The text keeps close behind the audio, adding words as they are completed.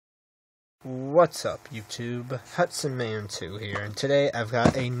What's up, YouTube? Hudson Man 2 here, and today I've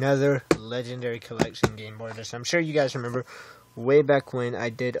got another Legendary Collection Game Boy Edition. I'm sure you guys remember way back when I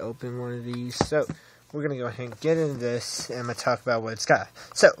did open one of these, so we're going to go ahead and get into this, and I'm going to talk about what it's got.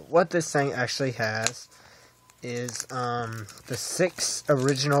 So, what this thing actually has is the 6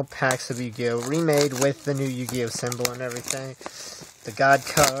 original packs of Yu-Gi-Oh! Remade with the new Yu-Gi-Oh! Symbol and everything, the God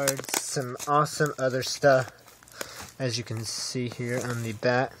cards, some awesome other stuff, as you can see here on the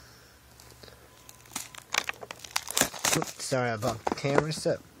back. Oops, sorry, I bumped the camera.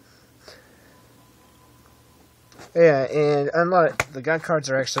 So, yeah, and unlike the God cards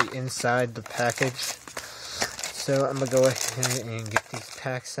are actually inside the package, so I'm gonna go ahead and get these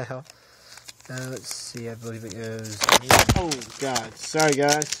packs out. Let's see, I believe it goes. Oh God, sorry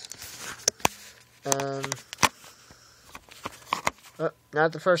guys.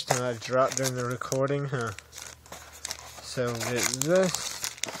 Not the first time I've dropped during the recording, huh? So get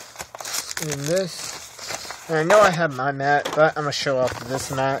this and this. And I know I have my mat, but I'm going to show off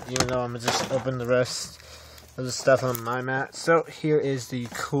this mat, even though I'm going to just open the rest of the stuff on my mat. So, here is the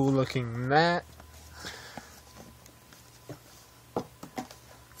cool looking mat.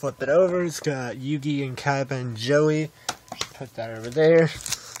 Flip it over, it's got Yugi and Kaiba and Joey. Put that over there.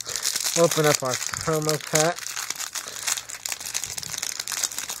 Open up our promo pack.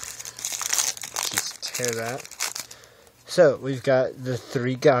 Just tear that. So, we've got the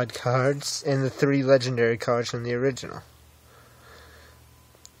 3 God cards and the 3 Legendary cards from the original.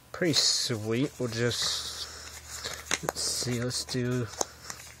 Pretty sweet. We'll just, let's see, let's do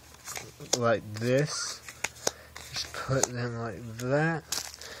like this. Just put them like that.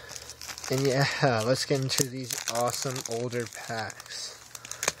 And yeah, let's get into these awesome older packs.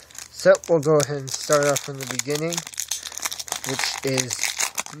 So, we'll go ahead and start off from the beginning, which is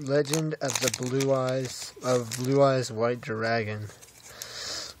Legend of the Blue Eyes White Dragon.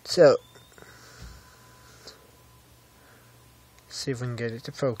 So, see if we can get it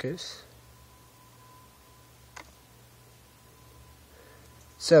to focus.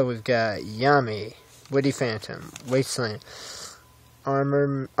 So we've got Yami, Witty Phantom, Wasteland,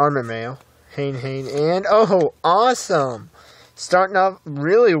 Armor Mail, Hane, and oh, awesome! Starting off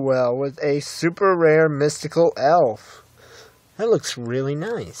really well with a super rare mystical elf. That looks really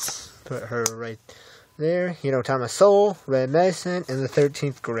nice. Put her right there. Hinotama Soul, Red Mason, and the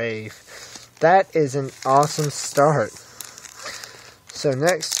 13th Grave. That is an awesome start. So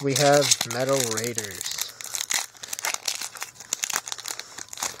next we have Metal Raiders.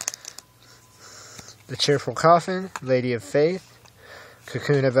 The Cheerful Coffin, Lady of Faith,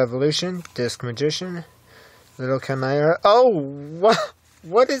 Cocoon of Evolution, Disc Magician, Little Chimera. Oh,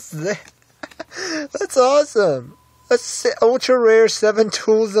 what is that? That's awesome. Let's ultra rare 7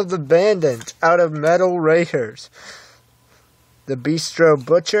 Tools of the Bandit out of Metal Raiders. The Bistro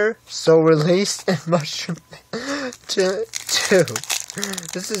Butcher, Soul Released, and Mushroom 2.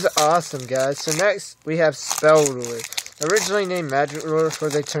 This is awesome, guys. So next, we have Spell Ruler. Originally named Magic Ruler, where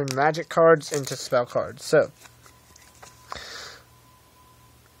they turned magic cards into spell cards. So,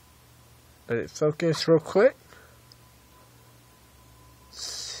 let it focus real quick. Let's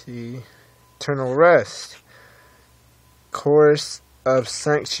see. Eternal Rest. Chorus of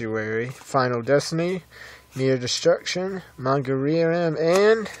Sanctuary, Final Destiny, Near Destruction, Mangarium,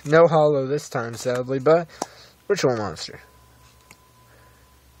 and no holo this time, sadly, but Ritual Monster.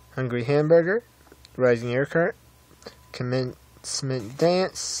 Hungry Hamburger, Rising Aircart, Commencement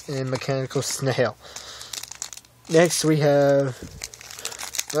Dance, and Mechanical Snail. Next we have,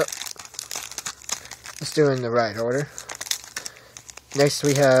 let's do it in the right order. Next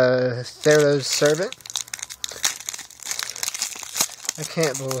we have Theros Servant. I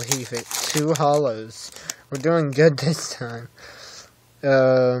can't believe it. 2 holos. We're doing good this time.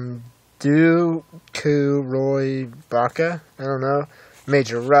 Dooku Roy Baka. I don't know.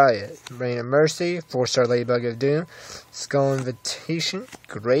 Major Riot. Reign of Mercy. 4-star Ladybug of Doom. Skull Invitation.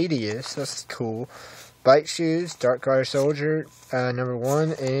 Gradius. That's cool. Bite Shoes. Darkfire Soldier. Number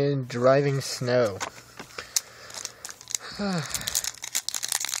 1. And Driving Snow.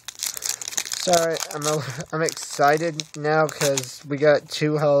 Sorry, I'm excited now because we got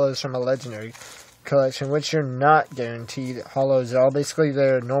 2 holos from a Legendary collection, which you're not guaranteed holos at all. Basically,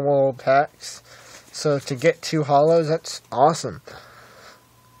 they're normal packs. So to get 2 holos, that's awesome.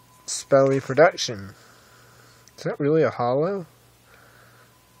 Spell Reproduction. Is that really a holo?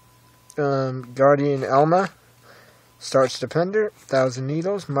 Guardian Elma. Starch Defender. 1,000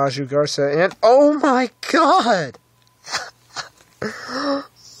 Needles. Maju Garza, and oh my god!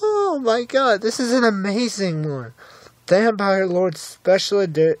 Oh my god, this is an amazing one. Vampire Lord Special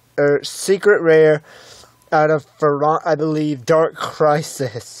Secret Rare out of, I believe, Dark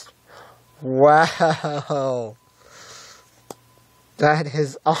Crisis. Wow. That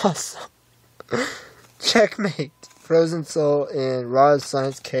is awesome. Checkmate. Frozen Soul and Raw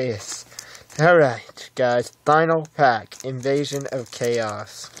Science Chaos. Alright, guys. Final pack. Invasion of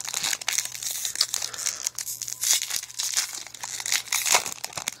Chaos.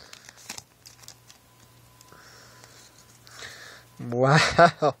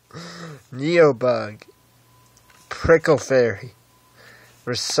 Wow. Neobug. Prickle Fairy.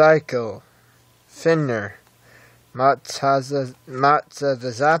 Recycle. Finner. Matza the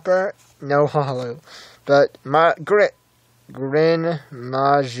Zapper. No hollow. But Grit. Grin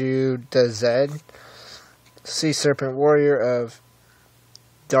Maju the Zed. Sea Serpent Warrior of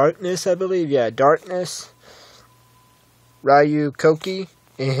Darkness, I believe. Yeah, Darkness. Ryu Koki.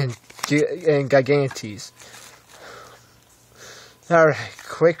 And Gigantes. Alright,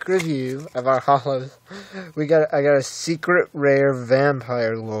 quick review of our hollows. I got a secret rare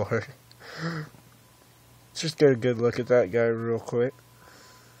Vampire Lord. Let's just get a good look at that guy real quick.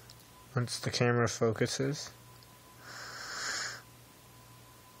 Once the camera focuses.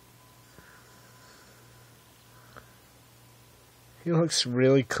 He looks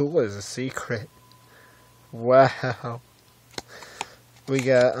really cool as a secret. Wow. We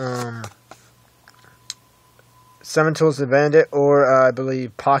got, Seven Tools the Bandit, or I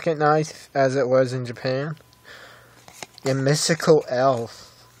believe Pocket Knife, as it was in Japan. And Mystical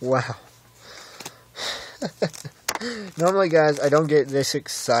Elf. Wow. Normally, guys, I don't get this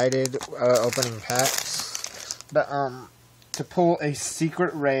excited opening packs. But, to pull a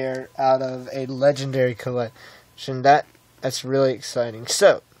secret rare out of a legendary collection, that's really exciting.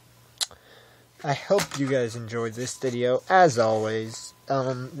 So, I hope you guys enjoyed this video, as always.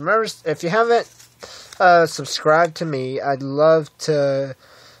 Remember, if you haven't subscribed to me, I'd love to,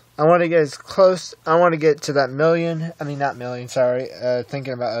 I want to get as close, I want to get to that million, I mean not million, sorry,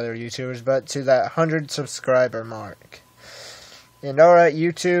 thinking about other YouTubers, but to that 100 subscriber mark. And alright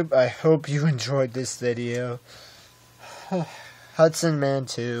YouTube, I hope you enjoyed this video. Hudson Man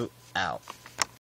 2, out.